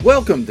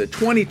Welcome to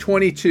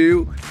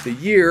 2022, the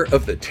year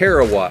of the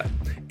terawatt.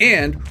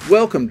 And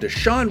welcome to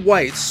Sean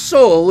White's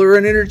Solar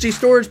and Energy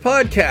Storage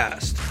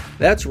Podcast.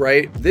 That's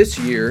right, this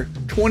year,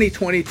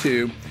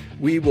 2022,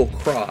 we will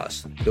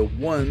cross the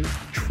 1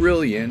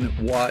 trillion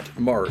watt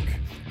mark.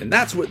 And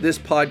that's what this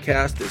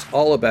podcast is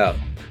all about.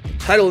 The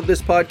title of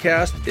this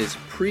podcast is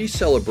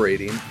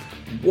Pre-Celebrating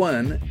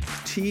 1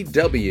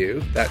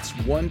 TW, that's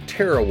 1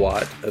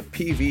 terawatt of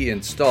PV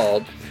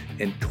installed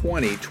in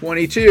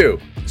 2022.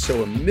 So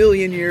 1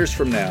 million years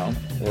from now,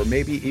 or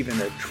maybe even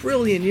 1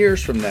 trillion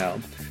years from now,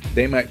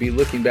 they might be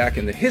looking back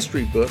in the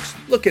history books,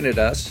 looking at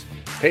us.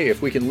 Hey,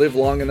 if we can live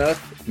long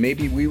enough,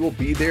 maybe we will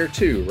be there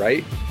too,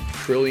 right?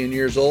 Trillion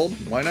years old,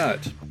 why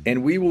not?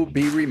 And we will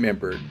be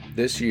remembered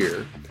this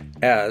year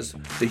as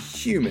the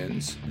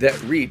humans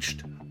that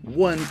reached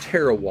 1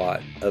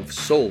 terawatt of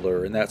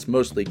solar, and that's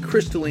mostly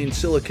crystalline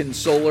silicon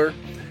solar,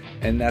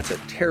 and that's a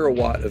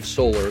terawatt of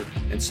solar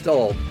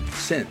installed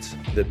since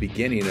the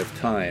beginning of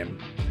time.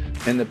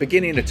 And the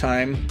beginning of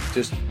time,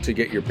 just to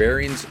get your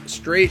bearings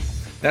straight,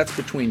 that's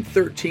between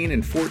 13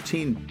 and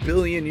 14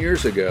 billion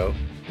years ago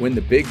when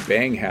the Big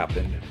Bang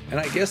happened. And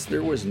I guess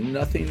there was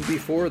nothing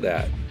before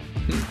that.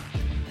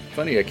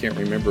 Funny, I can't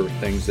remember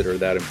things that are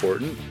that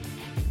important.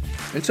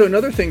 And so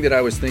another thing that I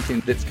was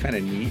thinking that's kind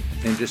of neat,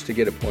 and just to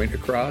get a point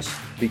across,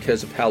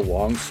 because of how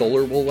long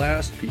solar will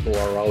last, people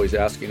are always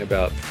asking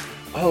about,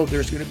 oh,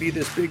 there's going to be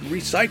this big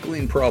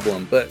recycling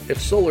problem, but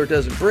if solar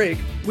doesn't break,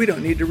 we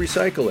don't need to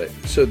recycle it.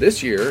 So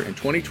this year, in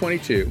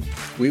 2022,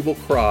 we will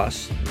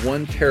cross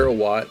 1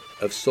 terawatt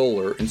of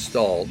solar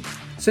installed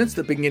since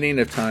the beginning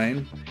of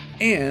time,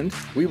 and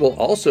we will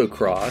also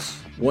cross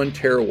 1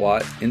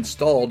 terawatt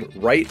installed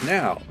right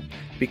now,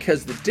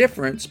 because the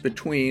difference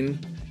between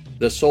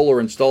the solar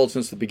installed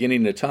since the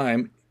beginning of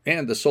time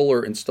and the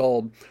solar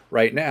installed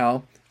right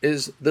now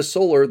is the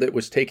solar that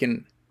was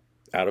taken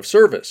out of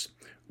service,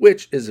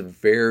 which is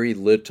very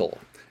little.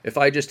 If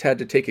I just had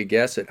to take a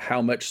guess at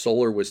how much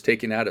solar was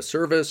taken out of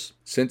service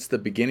since the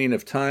beginning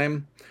of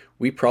time,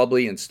 we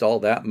probably install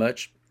that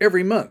much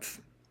every month.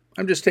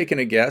 I'm just taking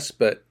a guess,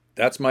 but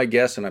that's my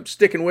guess, and I'm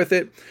sticking with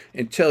it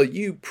until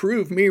you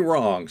prove me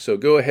wrong. So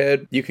go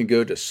ahead, you can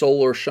go to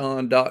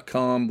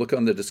SolarSean.com, look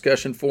on the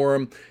discussion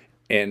forum,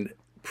 and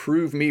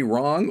prove me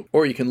wrong,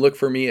 or you can look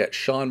for me at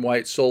Sean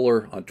White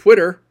Solar on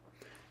Twitter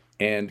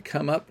and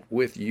come up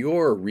with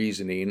your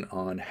reasoning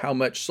on how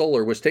much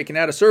solar was taken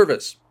out of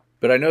service.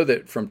 But I know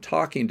that from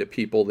talking to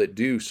people that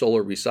do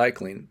solar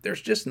recycling,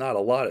 there's just not a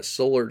lot of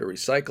solar to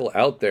recycle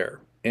out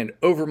there. And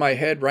over my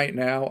head right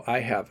now,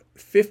 I have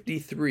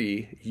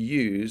 53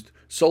 used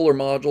solar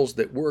modules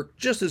that work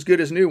just as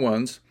good as new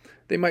ones.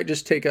 They might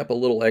just take up a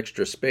little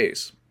extra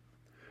space.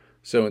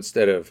 So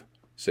instead of,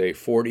 say,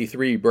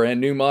 43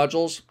 brand new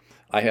modules,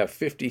 I have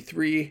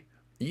 53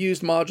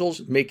 used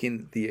modules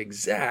making the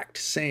exact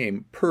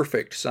same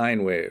perfect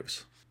sine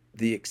waves.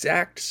 The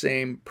exact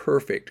same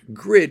perfect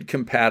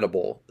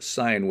grid-compatible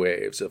sine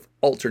waves of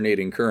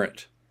alternating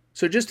current.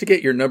 So just to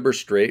get your numbers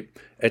straight,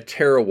 a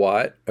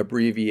terawatt,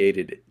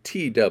 abbreviated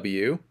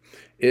TW,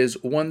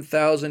 is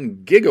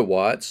 1,000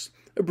 gigawatts,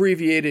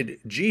 abbreviated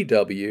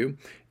GW,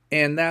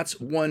 and that's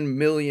 1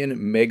 million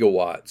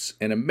megawatts.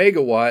 And a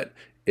megawatt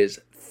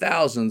is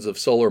thousands of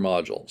solar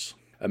modules.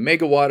 A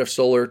megawatt of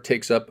solar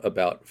takes up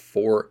about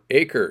 4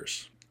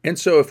 acres. And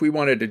so if we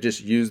wanted to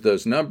just use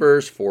those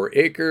numbers, 4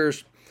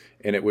 acres,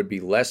 and it would be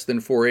less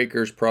than 4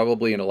 acres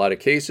probably in a lot of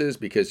cases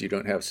because you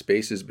don't have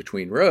spaces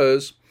between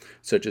rows,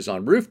 such as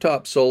on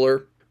rooftop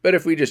solar. But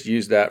if we just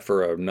use that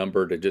for a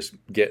number to just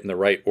get in the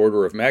right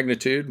order of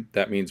magnitude,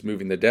 that means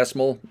moving the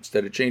decimal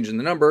instead of changing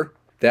the number,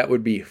 that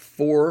would be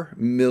 4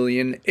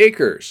 million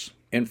acres.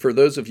 And for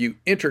those of you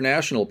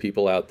international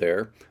people out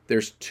there,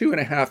 there's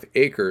 2.5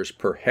 acres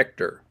per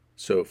hectare.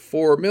 So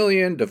 4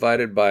 million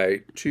divided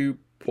by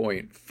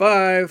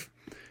 2.5,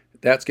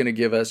 that's going to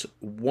give us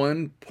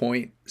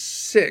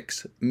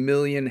 1.6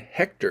 million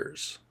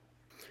hectares.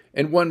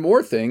 And one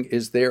more thing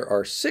is there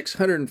are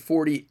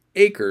 640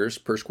 acres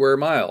per square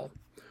mile.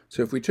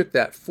 So if we took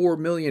that 4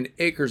 million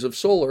acres of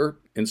solar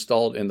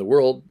installed in the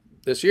world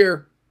this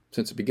year,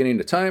 since the beginning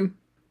of time,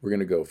 we're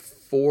going to go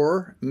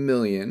 4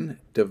 million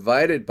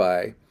divided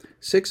by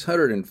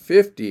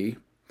 650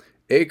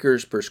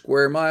 acres per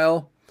square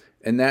mile,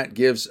 and that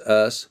gives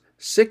us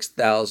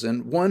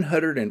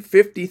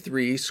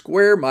 6,153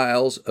 square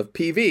miles of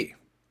PV.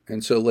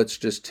 And so let's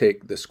just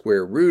take the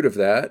square root of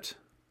that,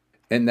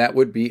 and that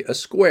would be a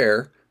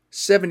square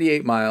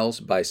 78 miles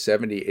by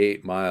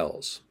 78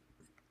 miles.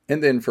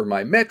 And then for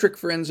my metric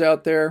friends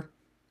out there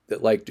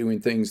that like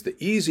doing things the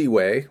easy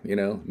way,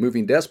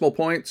 moving decimal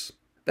points,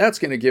 that's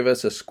going to give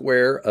us a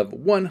square of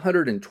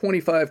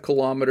 125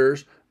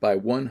 kilometers by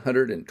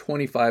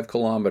 125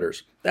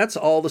 kilometers. That's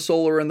all the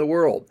solar in the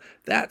world.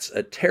 That's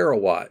a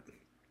terawatt.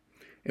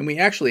 And we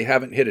actually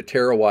haven't hit a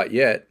terawatt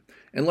yet,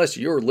 unless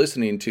you're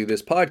listening to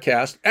this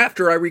podcast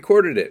after I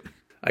recorded it.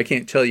 I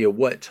can't tell you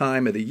what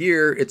time of the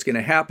year it's going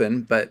to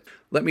happen, but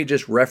let me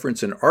just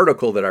reference an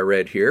article that I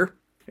read here.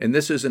 And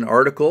this is an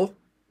article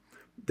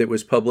that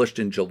was published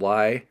in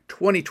July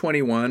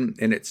 2021,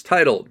 and it's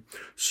titled,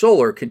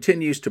 Solar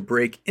Continues to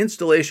Break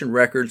Installation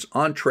Records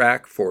on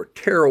Track for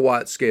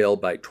Terawatt Scale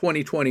by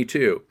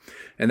 2022.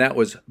 And that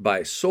was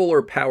by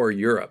Solar Power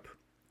Europe.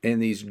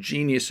 And these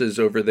geniuses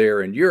over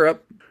there in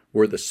Europe,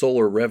 where the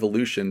solar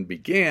revolution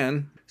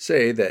began,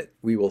 say that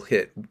we will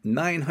hit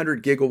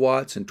 900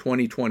 gigawatts in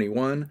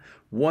 2021,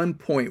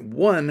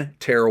 1.1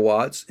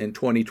 terawatts in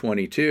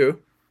 2022.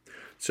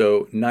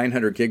 So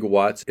 900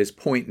 gigawatts is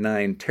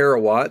 0.9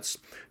 terawatts.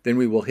 Then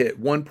we will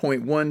hit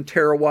 1.1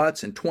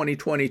 terawatts in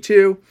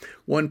 2022,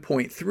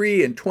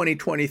 1.3 in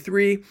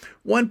 2023, 1.6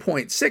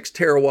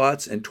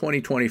 terawatts in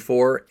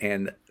 2024,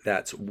 and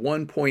that's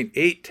 1.8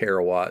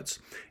 terawatts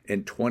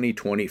in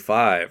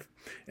 2025.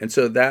 And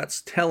so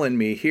that's telling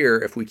me here,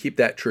 if we keep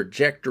that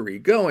trajectory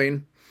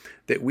going,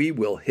 that we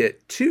will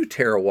hit 2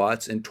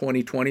 terawatts in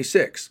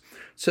 2026.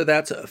 So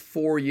that's a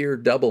 4-year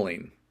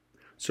doubling.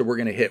 So we're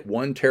going to hit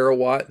 1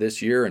 terawatt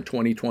this year in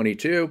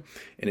 2022,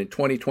 and in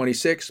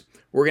 2026,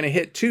 we're going to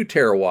hit 2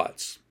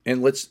 terawatts.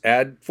 And let's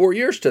add 4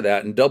 years to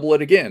that and double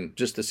it again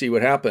just to see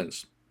what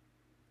happens.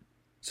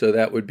 So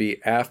that would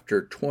be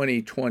after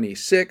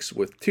 2026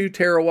 with 2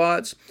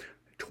 terawatts,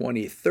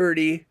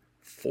 2030,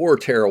 4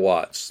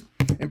 terawatts.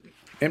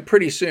 And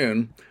pretty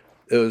soon,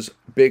 those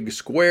big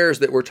squares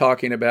that we're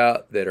talking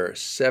about that are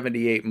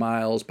 78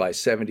 miles by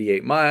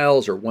 78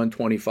 miles or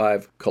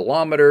 125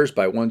 kilometers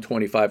by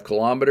 125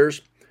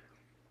 kilometers,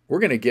 we're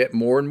going to get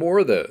more and more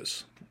of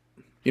those.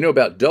 You know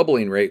about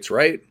doubling rates,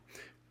 right?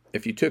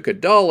 If you took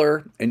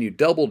 $1 and you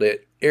doubled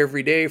it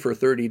every day for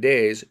 30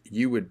 days,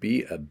 you would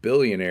be a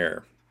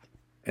billionaire.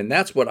 And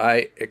that's what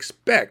I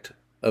expect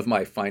of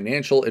my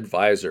financial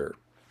advisor.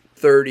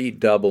 30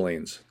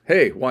 doublings.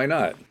 Hey, why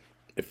not?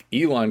 If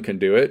Elon can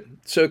do it,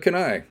 so can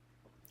I.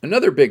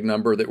 Another big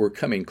number that we're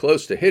coming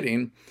close to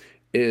hitting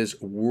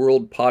is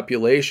world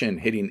population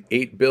hitting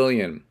 8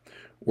 billion.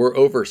 We're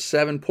over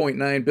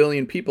 7.9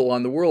 billion people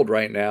on the world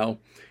right now.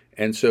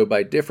 And so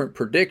by different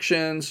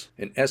predictions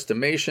and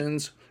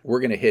estimations, we're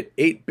going to hit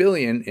 8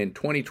 billion in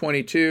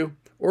 2022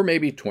 or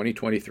maybe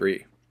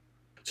 2023.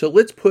 So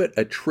let's put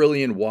 1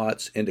 trillion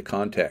watts into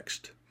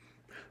context.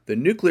 The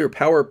nuclear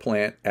power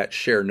plant at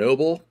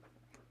Chernobyl,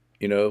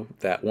 you know,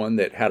 that one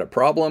that had a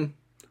problem,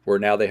 where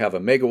now they have a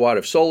megawatt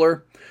of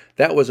solar,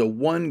 that was a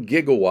 1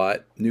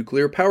 gigawatt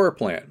nuclear power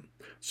plant.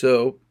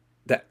 So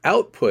the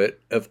output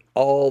of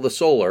all the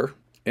solar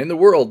in the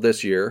world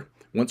this year,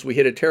 once we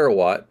hit 1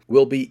 terawatt,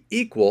 will be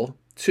equal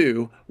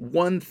to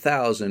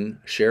 1,000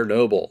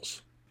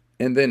 Chernobyls.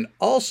 And then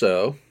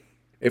also,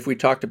 if we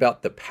talked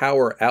about the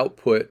power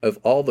output of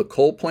all the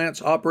coal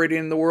plants operating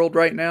in the world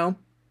right now,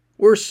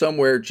 we're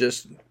somewhere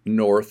just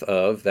north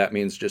of, that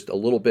means just a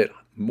little bit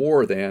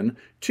more than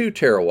 2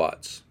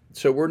 terawatts.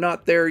 So we're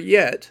not there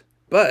yet,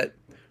 but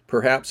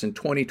perhaps in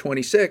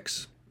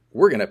 2026,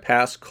 we're going to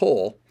pass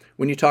coal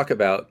when you talk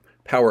about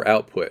power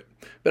output.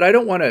 But I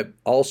don't want to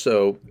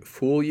also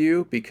fool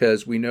you,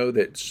 because we know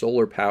that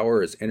solar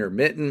power is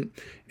intermittent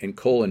and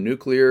coal and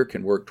nuclear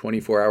can work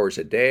 24 hours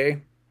a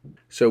day.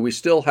 So we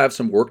still have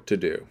some work to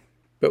do.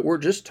 But we're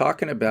just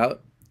talking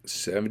about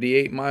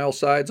 78 mile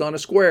sides on a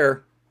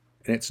square.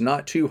 And it's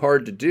not too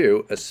hard to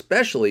do,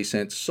 especially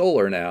since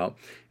solar now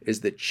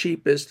is the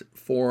cheapest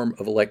form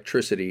of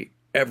electricity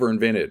ever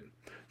invented.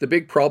 The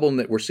big problem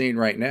that we're seeing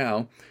right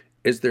now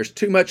is there's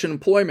too much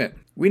employment.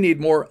 We need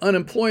more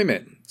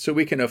unemployment so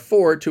we can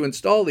afford to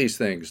install these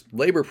things.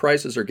 Labor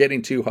prices are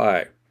getting too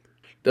high.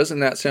 Doesn't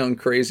that sound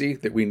crazy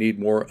that we need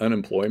more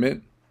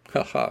unemployment?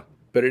 Haha.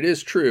 But it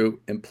is true,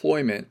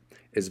 employment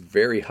is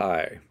very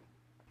high.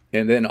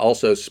 And then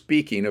also,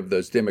 speaking of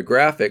those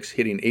demographics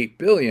hitting 8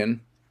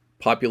 billion,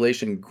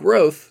 population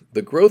growth,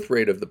 the growth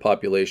rate of the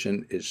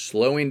population is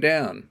slowing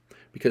down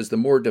because the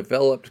more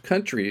developed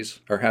countries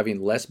are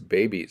having less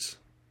babies.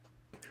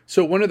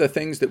 So one of the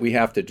things that we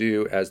have to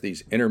do as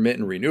these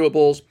intermittent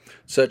renewables,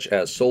 such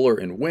as solar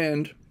and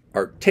wind,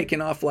 are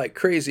taking off like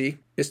crazy,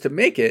 is to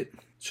make it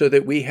so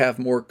that we have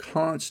more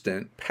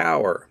constant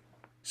power.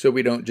 So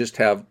we don't just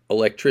have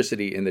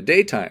electricity in the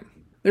daytime.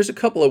 There's a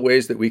couple of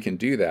ways that we can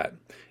do that.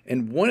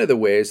 And one of the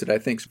ways that I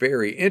think is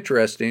very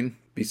interesting,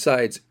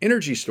 besides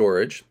energy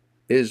storage,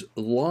 is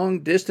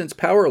long-distance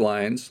power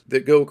lines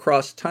that go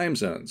across time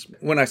zones.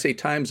 When I say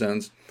time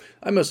zones,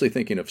 I'm mostly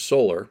thinking of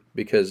solar,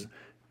 because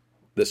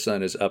the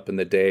sun is up in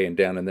the day and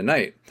down in the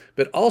night.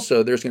 But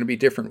also there's going to be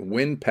different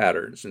wind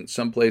patterns, and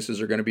some places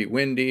are going to be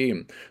windy,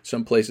 and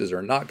some places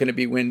are not going to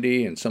be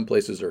windy, and some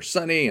places are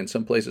sunny, and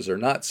some places are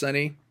not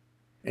sunny.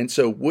 And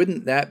so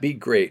wouldn't that be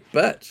great?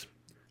 But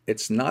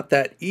it's not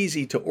that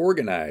easy to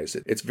organize.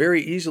 It's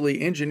very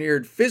easily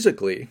engineered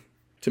physically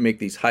to make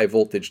these high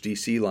voltage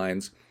DC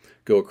lines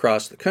go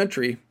across the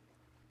country,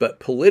 but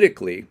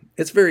politically,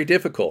 it's very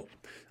difficult.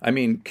 I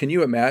mean, can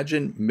you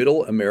imagine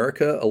Middle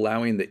America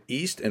allowing the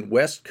East and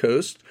West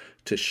Coast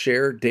to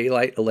share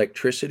daylight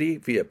electricity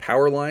via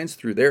power lines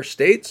through their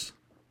states?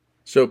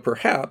 So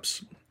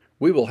perhaps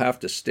we will have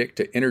to stick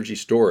to energy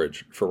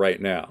storage for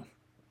right now.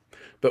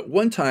 But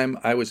one time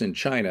I was in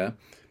China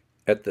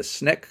at the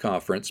SNEC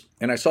conference,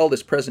 and I saw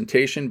this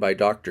presentation by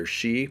Dr.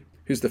 Xi,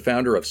 who's the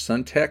founder of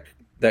Suntech.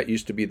 That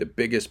used to be the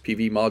biggest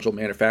PV module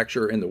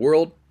manufacturer in the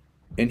world.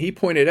 And he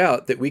pointed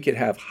out that we could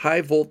have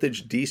high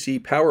voltage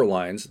DC power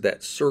lines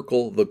that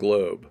circle the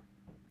globe.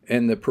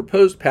 And the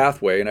proposed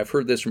pathway, and I've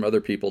heard this from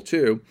other people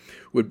too,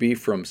 would be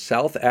from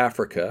South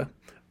Africa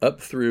up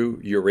through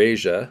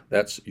Eurasia,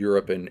 that's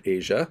Europe and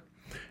Asia,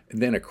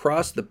 and then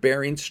across the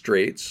Bering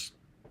Straits,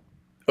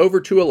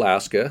 over to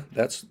Alaska,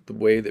 that's the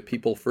way that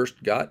people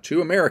first got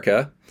to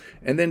America,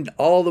 and then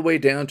all the way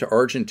down to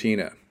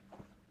Argentina.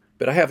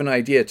 But I have an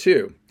idea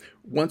too.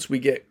 Once we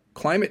get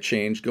climate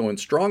change going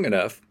strong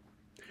enough,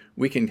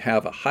 we can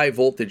have a high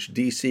voltage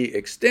DC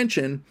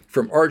extension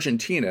from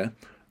Argentina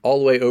all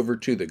the way over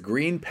to the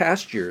green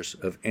pastures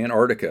of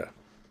Antarctica.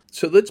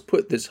 So let's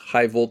put this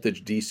high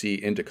voltage DC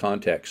into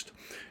context.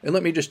 And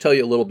let me just tell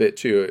you a little bit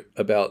too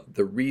about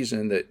the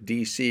reason that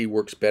DC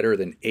works better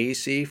than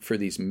AC for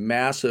these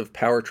massive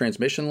power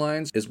transmission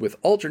lines is with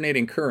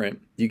alternating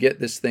current, you get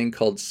this thing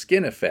called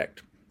skin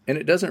effect. And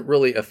it doesn't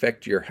really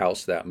affect your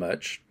house that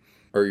much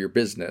or your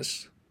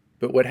business.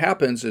 But what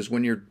happens is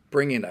when you're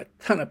bringing a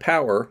ton of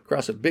power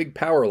across a big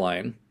power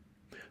line,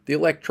 the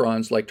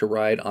electrons like to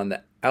ride on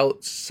the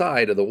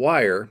outside of the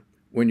wire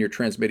when you're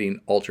transmitting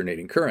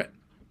alternating current.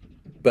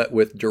 But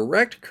with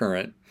direct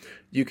current,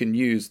 you can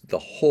use the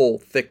whole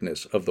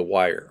thickness of the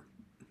wire.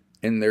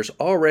 And there's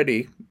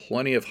already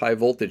plenty of high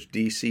voltage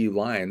DC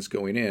lines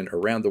going in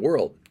around the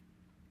world,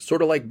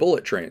 sort of like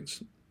bullet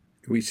trains.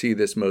 We see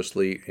this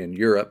mostly in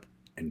Europe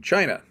and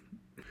China.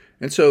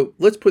 And so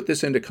let's put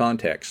this into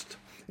context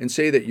and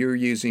say that you're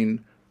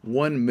using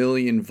 1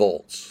 million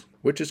volts,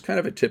 which is kind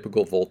of a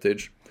typical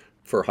voltage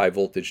for high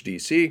voltage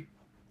DC.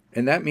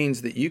 And that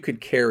means that you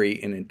could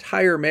carry an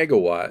entire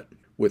megawatt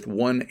with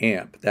 1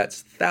 amp.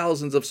 That's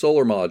thousands of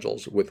solar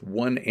modules with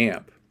 1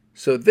 amp.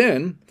 So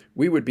then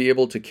we would be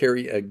able to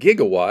carry a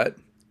gigawatt,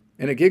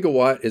 and a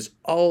gigawatt is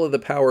all of the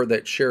power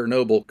that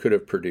Chernobyl could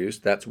have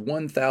produced. That's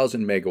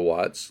 1,000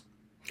 megawatts.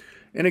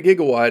 And a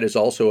gigawatt is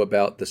also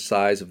about the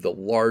size of the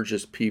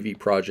largest PV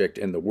project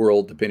in the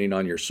world, depending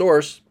on your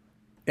source.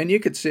 And you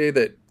could say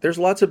that there's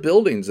lots of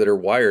buildings that are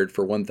wired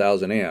for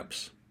 1,000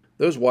 amps.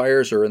 Those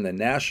wires are in the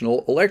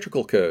National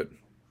Electrical Code.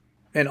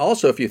 And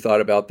also, if you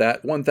thought about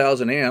that,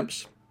 1,000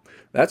 amps,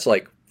 that's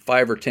like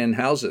 5 or 10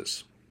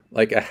 houses.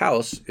 Like a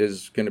house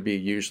is going to be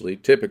usually,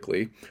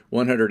 typically,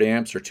 100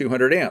 amps or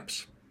 200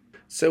 amps.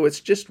 So it's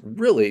just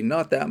really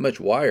not that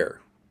much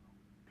wire,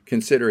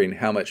 considering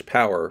how much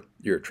power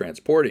you're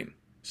transporting.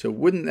 So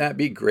wouldn't that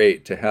be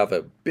great to have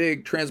a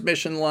big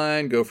transmission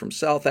line go from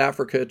South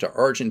Africa to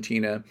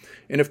Argentina?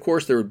 And of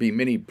course, there would be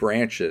many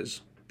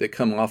branches that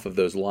come off of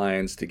those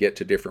lines to get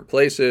to different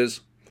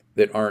places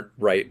that aren't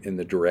right in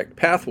the direct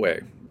pathway.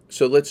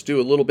 So let's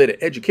do a little bit of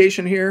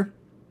education here.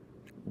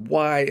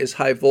 Why is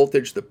high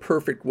voltage the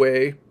perfect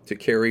way to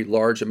carry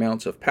large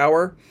amounts of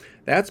power?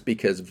 That's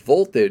because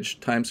voltage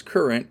times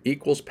current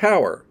equals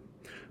power.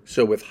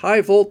 So with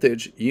high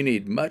voltage, you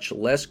need much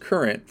less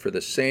current for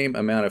the same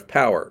amount of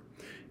power.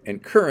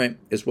 And current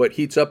is what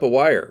heats up a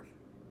wire.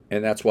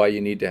 And that's why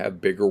you need to have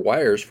bigger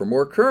wires for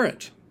more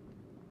current.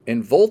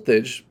 And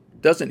voltage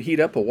doesn't heat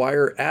up a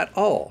wire at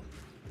all.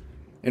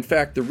 In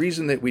fact, the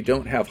reason that we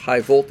don't have high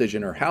voltage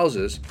in our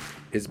houses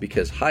is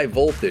because high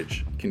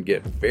voltage can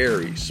get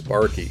very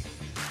sparky.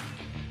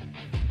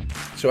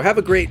 So have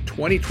a great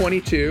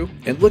 2022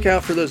 and look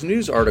out for those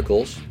news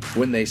articles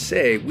when they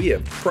say we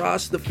have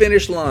crossed the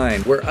finish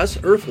line where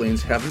us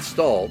Earthlings have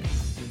installed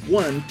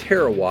 1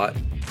 terawatt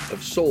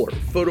of solar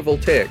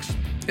photovoltaics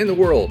in the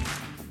world.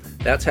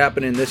 That's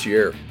happening this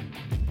year.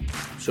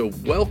 So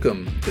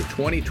welcome to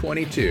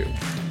 2022.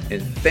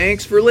 And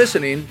thanks for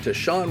listening to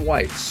Shawn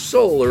White's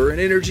Solar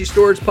and Energy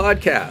Storage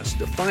Podcast.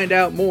 To find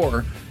out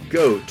more,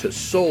 go to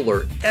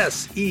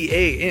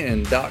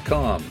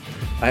solarsean.com.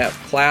 I have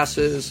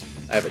classes,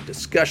 I have a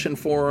discussion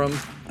forum,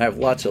 I have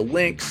lots of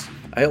links.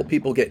 I help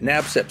people get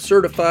NABCEP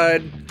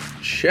certified.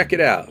 Check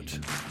it out,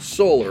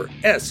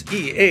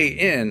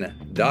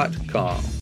 solarsean.com.